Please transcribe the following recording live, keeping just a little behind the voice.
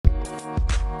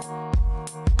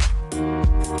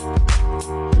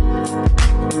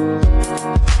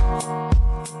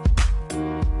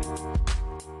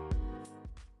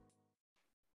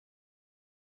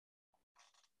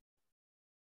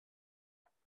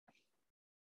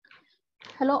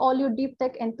Hello, all you deep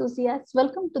tech enthusiasts.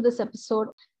 Welcome to this episode.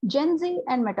 Gen Z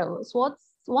and Metaverse. What's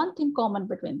one thing common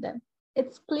between them?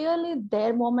 It's clearly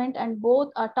their moment, and both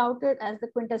are touted as the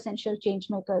quintessential change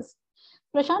makers.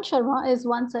 Prashant Sharma is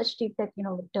one such deep tech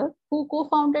innovator who co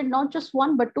founded not just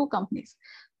one but two companies,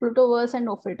 Plutoverse and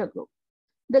NoFILTR Group.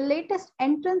 The latest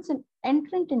entrant in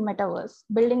Metaverse,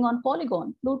 building on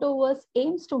Polygon, Plutoverse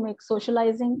aims to make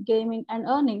socializing, gaming, and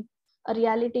earning a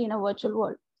reality in a virtual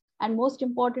world. And most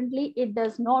importantly, it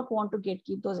does not want to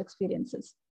gatekeep those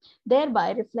experiences,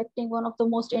 thereby reflecting one of the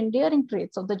most endearing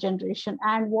traits of the generation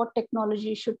and what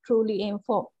technology should truly aim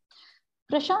for.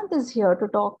 Prashant is here to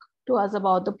talk to us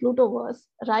about the Plutoverse,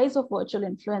 rise of virtual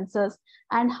influencers,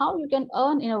 and how you can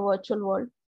earn in a virtual world.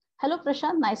 Hello,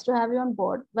 Prashant. Nice to have you on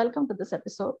board. Welcome to this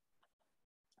episode.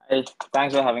 Hey,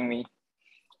 thanks for having me.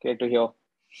 Great to hear.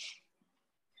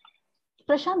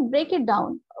 Prashant, break it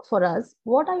down for us.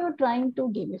 What are you trying to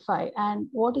gamify and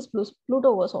what is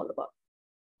Plutoverse all about?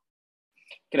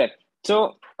 Correct.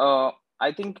 So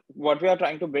I think what we are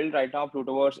trying to build right now,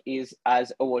 Plutoverse, is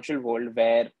as a virtual world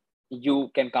where you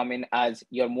can come in as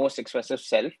your most expressive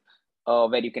self,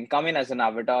 where you can come in as an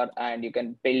avatar and you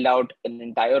can build out an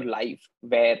entire life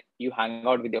where you hang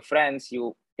out with your friends,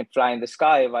 you can fly in the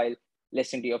sky while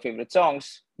listening to your favorite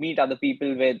songs, meet other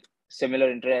people with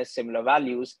similar interests, similar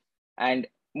values, and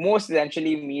most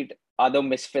essentially meet other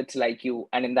misfits like you.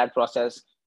 And in that process,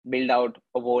 build out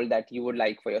a world that you would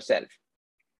like for yourself.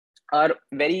 Our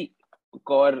very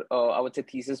core, I would say,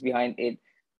 thesis behind it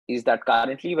is that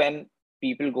currently when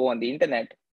people go on the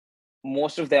internet,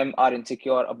 most of them are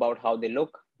insecure about how they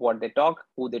look, what they talk,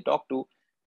 who they talk to,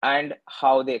 and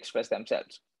how they express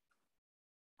themselves.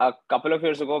 A couple of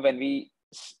years ago, when we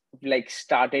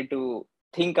started to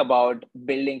think about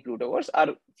building Plutoverse, our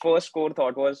first core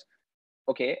thought was,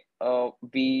 okay,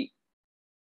 we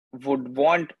would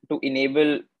want to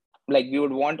enable, we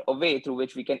would want a way through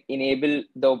which we can enable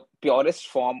the purest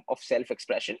form of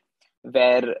self-expression,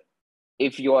 where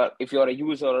if you're a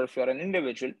user or if you're an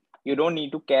individual, you don't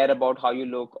need to care about how you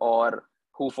look or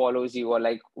who follows you or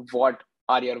what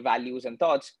are your values and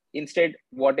thoughts. Instead,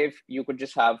 what if you could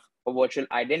just have a virtual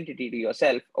identity to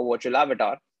yourself, a virtual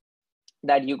avatar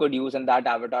that you could use, and that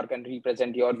avatar can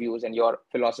represent your views and your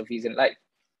philosophies in life.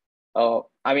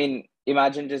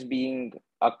 Imagine just being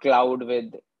a cloud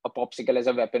with a popsicle as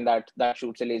a weapon that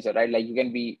shoots a laser, right? Like you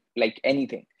can be like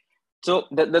anything. So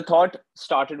the thought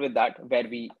started with that, where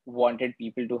we wanted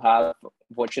people to have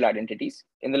virtual identities.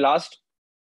 In the last,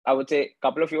 I would say,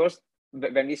 couple of years,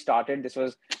 when we started, this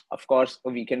was, of course, a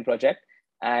weekend project.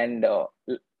 And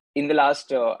in the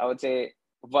last, I would say,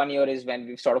 1 year is when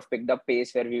we've sort of picked up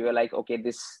pace, where we were like, okay,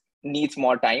 this needs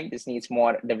more time, this needs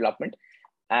more development.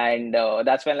 And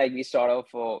that's when we sort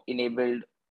of enabled,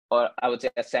 or I would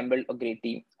say assembled, a great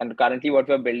team. And currently what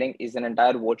we're building is an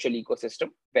entire virtual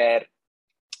ecosystem where,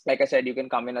 like I said, you can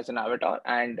come in as an avatar,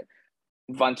 and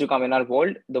once you come in our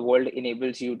world, the world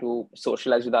enables you to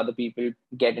socialize with other people,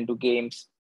 get into games,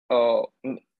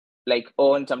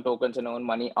 earn some tokens and earn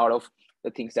money out of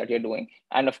the things that you're doing,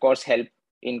 and of course help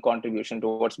in contribution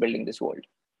towards building this world.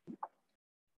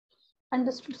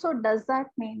 Understood. So does that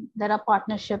mean there are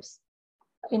partnerships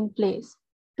in place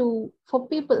for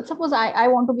people? Suppose I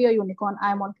want to be a unicorn,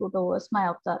 I'm on Plutoverse, my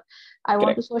avatar. I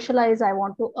want to socialize, I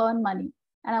want to earn money,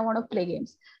 and I want to play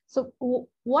games. So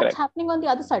what's happening on the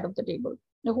other side of the table?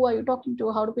 Who are you talking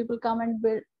to? How do people come and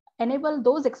enable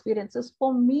those experiences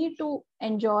for me to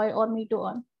enjoy or me to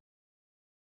earn?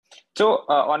 So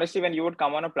honestly, when you would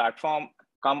come on our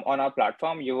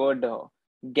platform, you would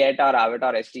get our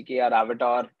avatar SDK, our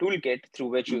avatar toolkit, through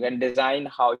which you can design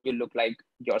how you look like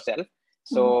yourself.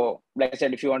 So like I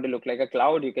said, if you want to look like a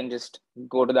cloud, you can just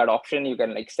go to that option. You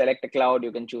can select a cloud,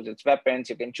 you can choose its weapons,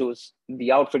 you can choose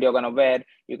the outfit you're going to wear.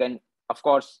 You can, of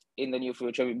course, in the near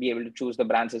future, be able to choose the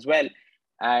brands as well.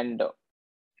 And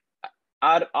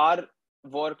our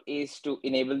work is to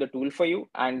enable the tool for you.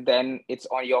 And then it's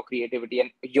on your creativity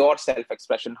and your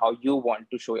self-expression, how you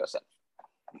want to show yourself.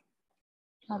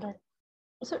 All right.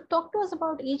 So talk to us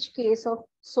about each case of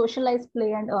socialize,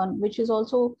 play, and earn, which is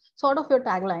also sort of your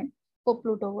tagline for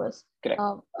Plutoverse.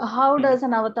 How does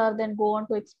an avatar then go on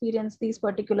to experience these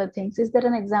particular things? Is there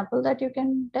an example that you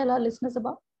can tell our listeners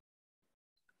about?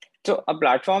 So a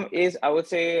platform is, I would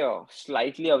say,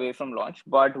 slightly away from launch,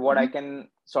 but what I can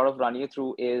sort of run you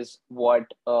through is what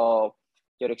your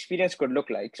experience could look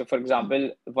like. So for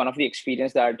example, one of the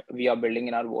experience that we are building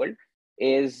in our world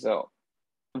is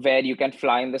where you can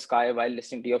fly in the sky while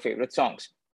listening to your favorite songs.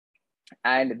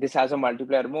 And this has a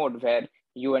multiplayer mode where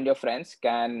you and your friends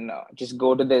can just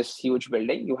go to this huge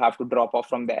building. You have to drop off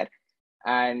from there.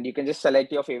 and you can just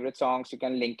select your favorite songs. You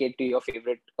can link it to your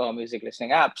favorite music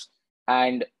listening apps.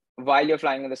 And while you're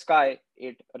flying in the sky,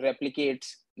 it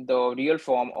replicates the real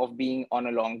form of being on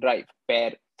a long drive,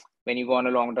 where when you go on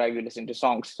a long drive, you listen to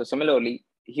songs. So similarly,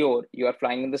 here you are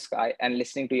flying in the sky and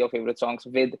listening to your favorite songs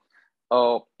with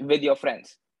your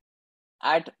friends.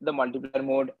 At the multiplayer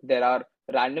mode, there are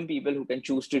random people who can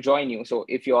choose to join you. So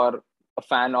if you're a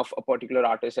fan of a particular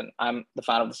artist and I'm the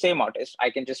fan of the same artist, I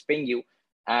can just ping you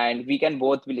and we can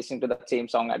both be listening to the same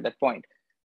song at that point.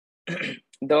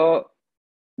 the,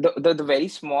 the very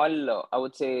small, I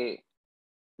would say,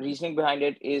 reasoning behind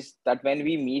it is that when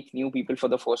we meet new people for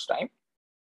the first time,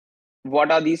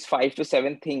 what are these 5 to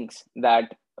 7 things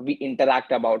that we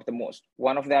interact about the most?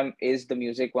 One of them is the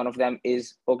music. One of them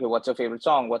is, okay, what's your favorite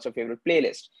song? What's your favorite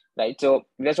playlist? Right. So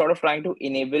we're sort of trying to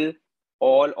enable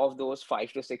all of those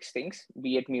 5 to 6 things,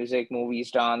 be it music,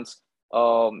 movies, dance,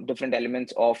 different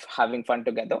elements of having fun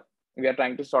together. We are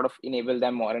trying to sort of enable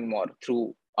them more and more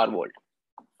through our world.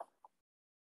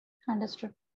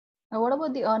 Understood. Now, what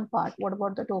about the earn part? What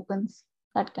about the tokens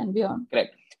that can be earned?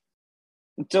 Correct.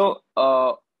 So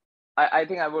I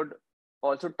think I would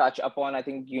also touch upon, I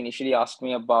think you initially asked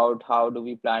me about how do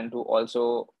we plan to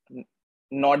also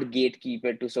not gatekeep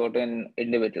it to certain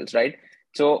individuals, right?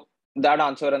 So that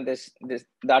answer and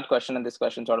that question and this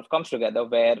question sort of comes together,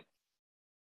 where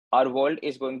our world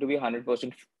is going to be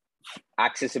 100%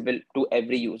 accessible to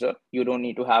every user. You don't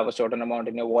need to have a certain amount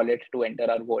in your wallet to enter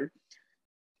our world,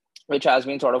 which has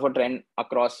been sort of a trend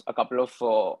across a couple of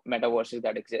metaverses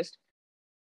that exist.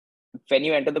 When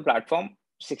you enter the platform,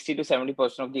 60 to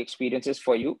 70% of the experiences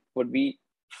for you would be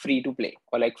free to play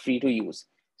or like free to use.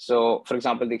 So for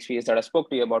example, the experience that I spoke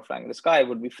to you about flying in the sky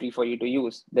would be free for you to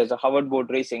use. There's a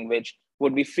hoverboard racing, which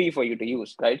would be free for you to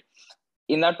use, right?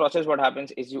 In that process, what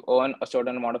happens is you earn a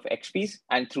certain amount of XPs,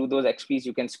 and through those XPs,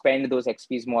 you can spend those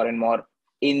XPs more and more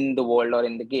in the world or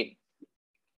in the game.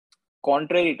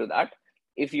 Contrary to that,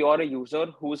 if you're a user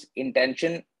whose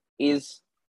intention is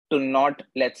to not,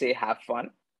 let's say, have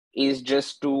fun, is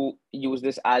just to use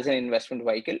this as an investment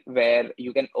vehicle where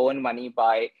you can earn money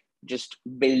by just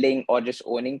building or just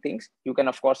owning things, you can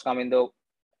of course come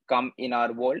in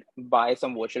our world, buy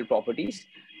some virtual properties,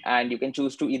 and you can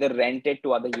choose to either rent it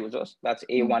to other users. That's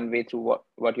one way through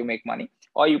what you make money,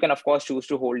 or you can of course choose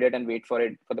to hold it and wait for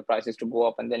the prices to go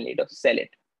up and then later sell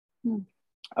it.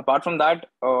 Apart from that,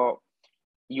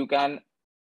 you can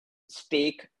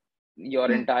stake your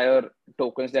entire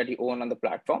tokens that you own on the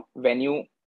platform. When you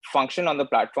function on the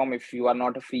platform, if you are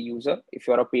not a free user, if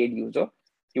you're a paid user,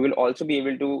 you will also be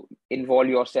able to involve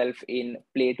yourself in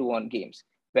play to earn games,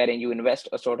 wherein you invest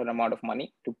a certain amount of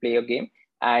money to play a game.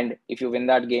 And if you win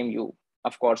that game, you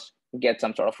of course get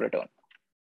some sort of return.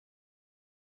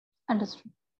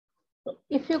 Understood.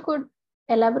 If you could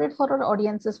elaborate for our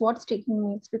audiences what staking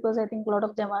means, because I think a lot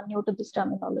of them are new to this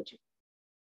terminology.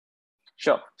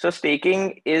 Sure. So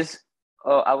staking is,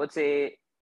 I would say,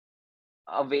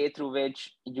 a way through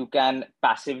which you can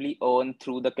passively earn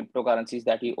through the cryptocurrencies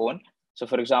that you own. So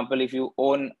for example, if you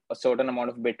own a certain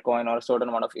amount of Bitcoin or a certain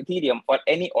amount of Ethereum or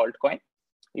any altcoin,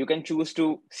 you can choose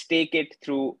to stake it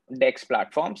through DEX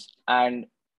platforms. And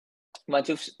once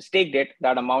you've staked it,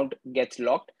 that amount gets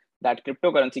locked, that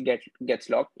cryptocurrency gets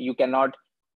locked. You cannot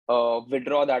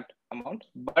withdraw that amount,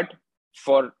 but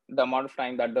for the amount of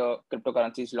time that the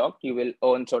cryptocurrency is locked, you will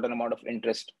earn certain amount of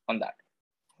interest on that.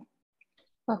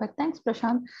 Perfect. Thanks,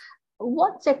 Prashant.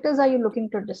 What sectors are you looking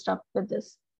to disrupt with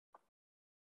this?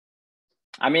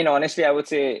 I mean, honestly, I would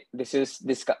say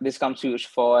this comes huge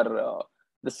for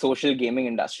the social gaming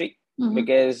industry,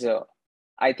 because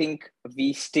I think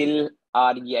we still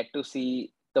are yet to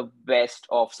see the best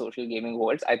of social gaming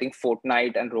worlds. I think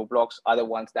Fortnite and Roblox are the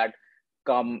ones that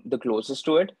come the closest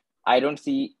to it. I don't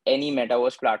see any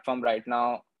metaverse platform right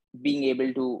now being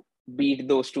able to beat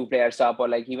those two players up, or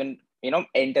like even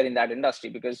enter in that industry,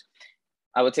 because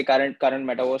I would say current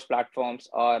metaverse platforms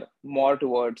are more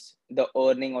towards the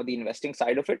earning or the investing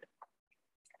side of it.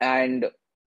 And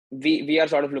we are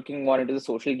sort of looking more into the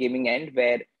social gaming end,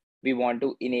 where we want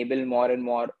to enable more and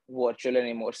more virtual and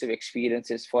immersive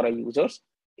experiences for our users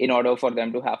in order for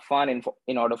them to have fun and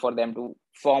in order for them to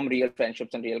form real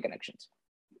friendships and real connections.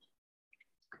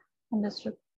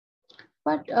 Understood.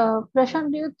 But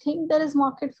Prashant, do you think there is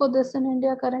market for this in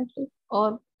India currently?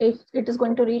 Or if it is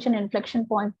going to reach an inflection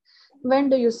point, when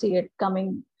do you see it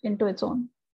coming into its own?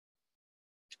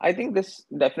 I think this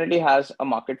definitely has a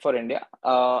market for India.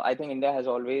 I think India has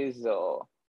always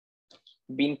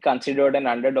been considered an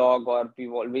underdog, or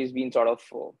we've always been sort of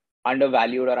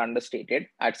undervalued or understated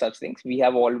at such things. We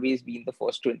have always been the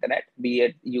first to internet, be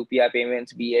it UPI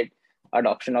payments, be it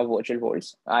adoption of virtual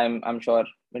worlds. I'm sure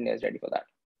India is ready for that.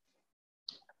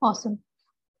 Awesome.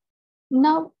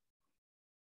 Now,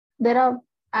 there are,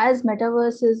 as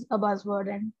metaverse is a buzzword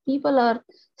and people are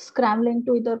scrambling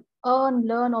to either earn,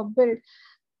 learn, or build,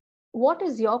 what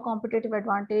is your competitive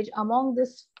advantage among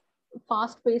this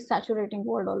fast-paced, saturating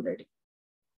world already?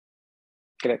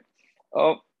 Correct.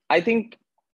 I think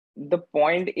the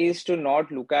point is to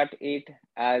not look at it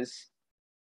as,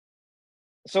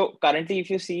 so currently if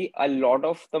you see, a lot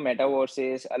of the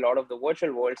metaverses, a lot of the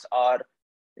virtual worlds are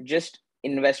just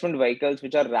investment vehicles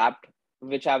which are wrapped,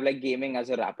 which have like gaming as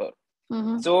a wrapper.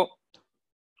 So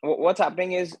what's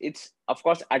happening is it's of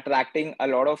course attracting a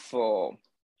lot of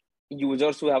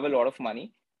users who have a lot of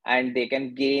money, and they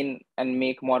can gain and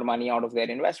make more money out of their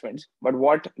investments. But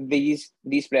what these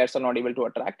players are not able to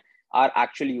attract are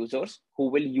actual users who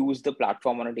will use the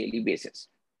platform on a daily basis.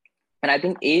 And I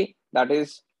think that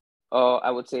is I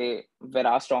would say where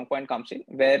our strong point comes in,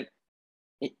 where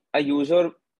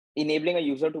enabling a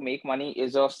user to make money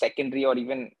is a secondary, or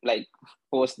even like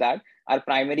post that. Our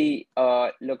primary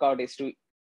lookout is to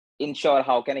ensure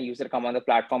how can a user come on the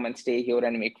platform and stay here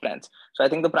and make friends. So I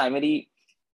think the primary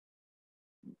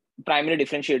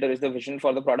differentiator is the vision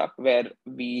for the product, where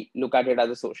we look at it as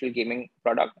a social gaming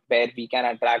product, where we can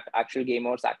attract actual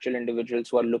gamers, actual individuals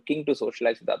who are looking to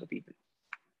socialize with other people.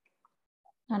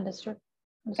 Understood.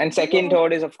 And second,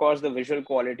 third is of course the visual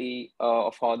quality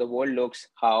of how the world looks,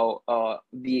 how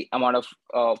the amount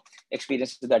of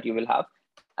experiences that you will have.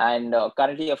 And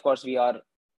currently, of course, we are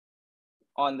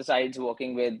on the sides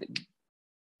working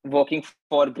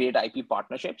for great IP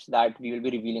partnerships that we will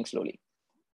be revealing slowly.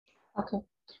 Okay.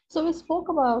 So we spoke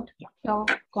about your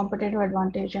competitive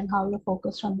advantage and how you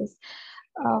focused on this.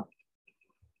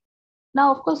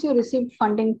 Now, of course, you received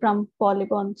funding from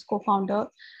Polygon's co-founder.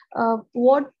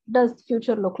 What does the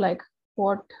future look like?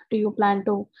 What do you plan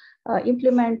to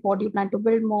implement? What do you plan to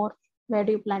build more? Where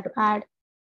do you plan to add?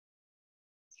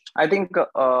 I think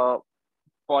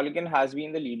Polygon has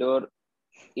been the leader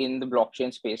in the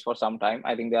blockchain space for some time.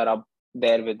 I think they are up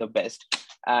there with the best.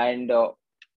 And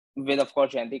with, of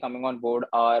course, GenZ coming on board,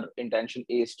 our intention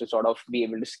is to sort of be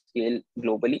able to scale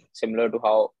globally, similar to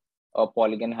how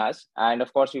Polygon has. And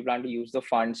of course, we plan to use the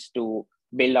funds to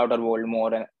build out our world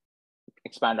more and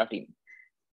expand our team.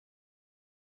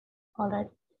 All right.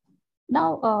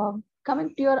 Now,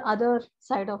 coming to your other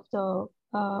side of the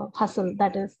hustle,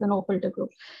 that is the NoFILTR Group.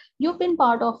 You've been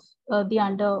part of the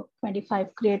Under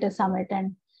 25 Creator Summit,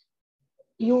 and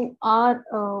you are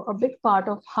a big part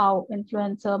of how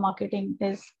influencer marketing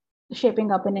is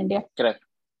shaping up in India. Correct.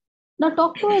 Now,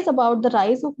 talk to us about the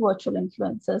rise of virtual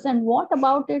influencers and what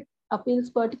about it appeals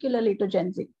particularly to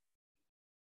Gen Z.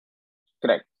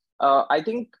 Correct. I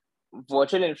think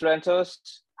virtual influencers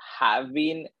have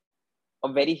been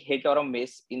a very hit or a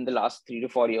miss in the last 3 to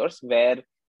 4 years, where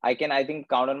I think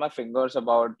count on my fingers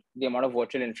about the amount of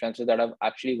virtual influencers that have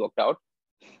actually worked out.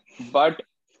 But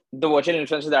the virtual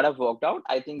influencers that have worked out,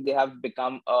 I think they have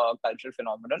become a cultural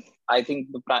phenomenon. I think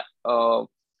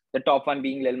the top one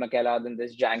being Lil Miquela, then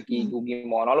there's Janky, Googie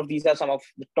Mon. All of these are some of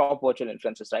the top virtual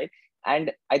influencers, right?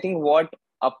 And I think what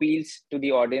appeals to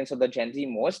the audience of the Gen Z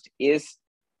most is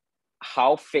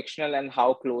how fictional and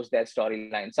how close their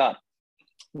storylines are,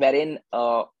 wherein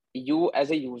you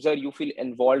as a user, you feel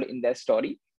involved in their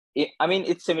story. I mean,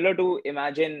 it's similar to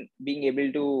imagine being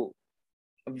able to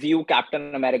view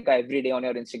Captain America every day on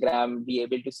your Instagram, be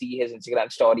able to see his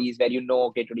Instagram stories where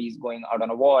okay, today he's going out on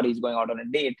a war, he's going out on a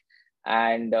date,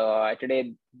 and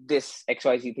today this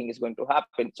XYZ thing is going to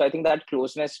happen. So I think that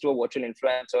closeness to a virtual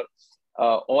influencer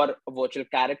or a virtual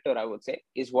character, I would say,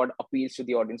 is what appeals to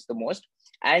the audience the most.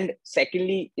 And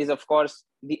secondly is, of course,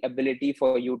 the ability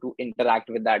for you to interact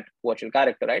with that virtual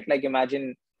character, right? Like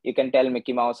imagine you can tell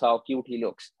Mickey Mouse how cute he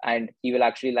looks and he will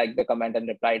actually like the comment and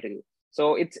reply to you.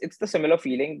 So it's the similar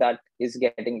feeling that is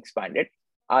getting expanded.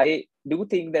 I do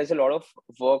think there's a lot of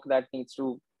work that needs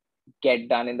to get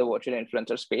done in the virtual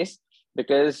influencer space,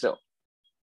 because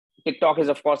TikTok has,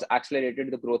 of course,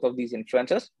 accelerated the growth of these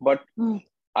influencers, but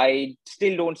I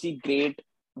still don't see great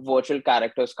virtual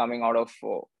characters coming out of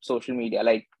social media.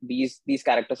 Like these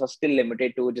characters are still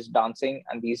limited to just dancing,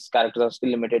 and these characters are still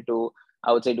limited to,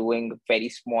 I would say, doing very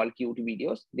small, cute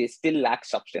videos. They still lack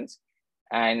substance.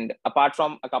 And apart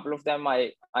from a couple of them,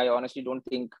 I honestly don't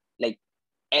think like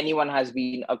anyone has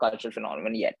been a cultural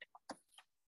phenomenon yet.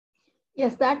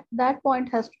 Yes, that point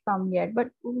has to come yet. But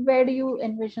where do you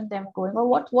envision them going, or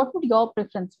what would your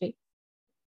preference be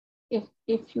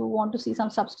if you want to see some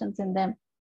substance in them,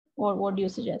 or what do you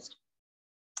suggest?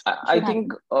 I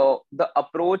think the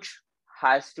approach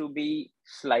has to be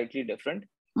slightly different,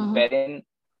 wherein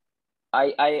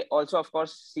I also, of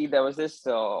course, see there was this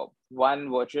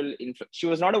one virtual she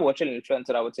was not a virtual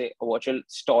influencer, I would say a virtual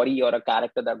story or a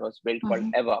character that was built called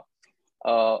Eva.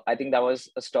 I think that was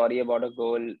a story about a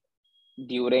girl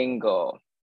during the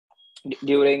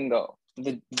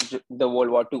World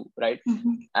War II, right?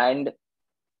 And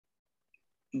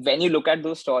when you look at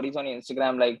those stories on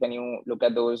Instagram, like when you look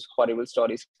at those horrible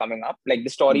stories coming up, like the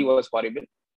story was horrible,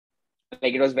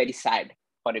 like it was very sad,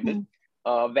 horrible.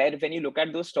 Where when you look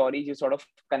at those stories, you sort of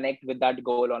connect with that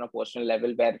girl on a personal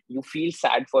level, where you feel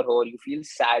sad for her, you feel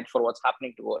sad for what's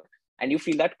happening to her, and you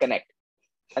feel that connect.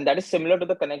 And that is similar to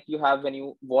the connect you have when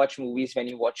you watch movies, when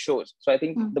you watch shows. So I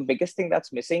think the biggest thing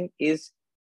that's missing is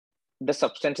the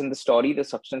substance in the story, the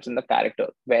substance in the character,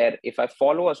 where if I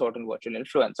follow a certain virtual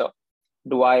influencer,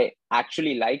 do I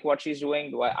actually like what she's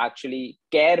doing? Do I actually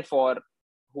care for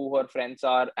who her friends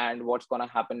are and what's going to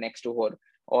happen next to her?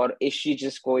 Or is she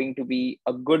just going to be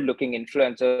a good looking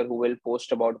influencer who will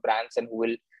post about brands and who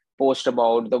will post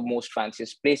about the most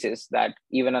fanciest places that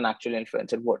even an actual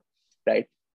influencer would, right?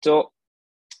 So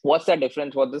what's the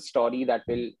difference? What's the story that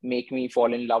will make me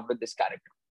fall in love with this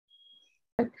character?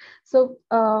 So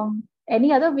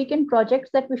any other weekend projects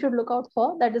that we should look out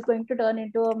for that is going to turn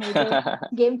into a major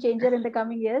game changer in the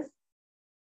coming years?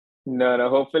 No,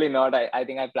 hopefully not. I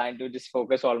think I plan to just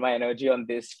focus all my energy on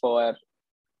this for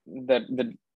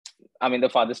the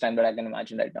farthest time that I can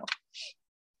imagine right now.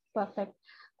 Perfect.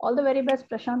 All the very best,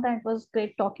 Prashant, and it was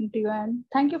great talking to you. And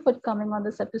thank you for coming on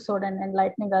this episode and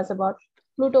enlightening us about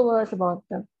Plutoverse, about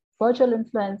the virtual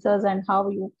influencers, and how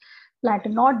you plan to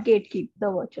not gatekeep the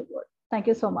virtual world. Thank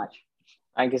you so much.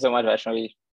 Thank you so much,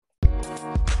 Vaishnavi.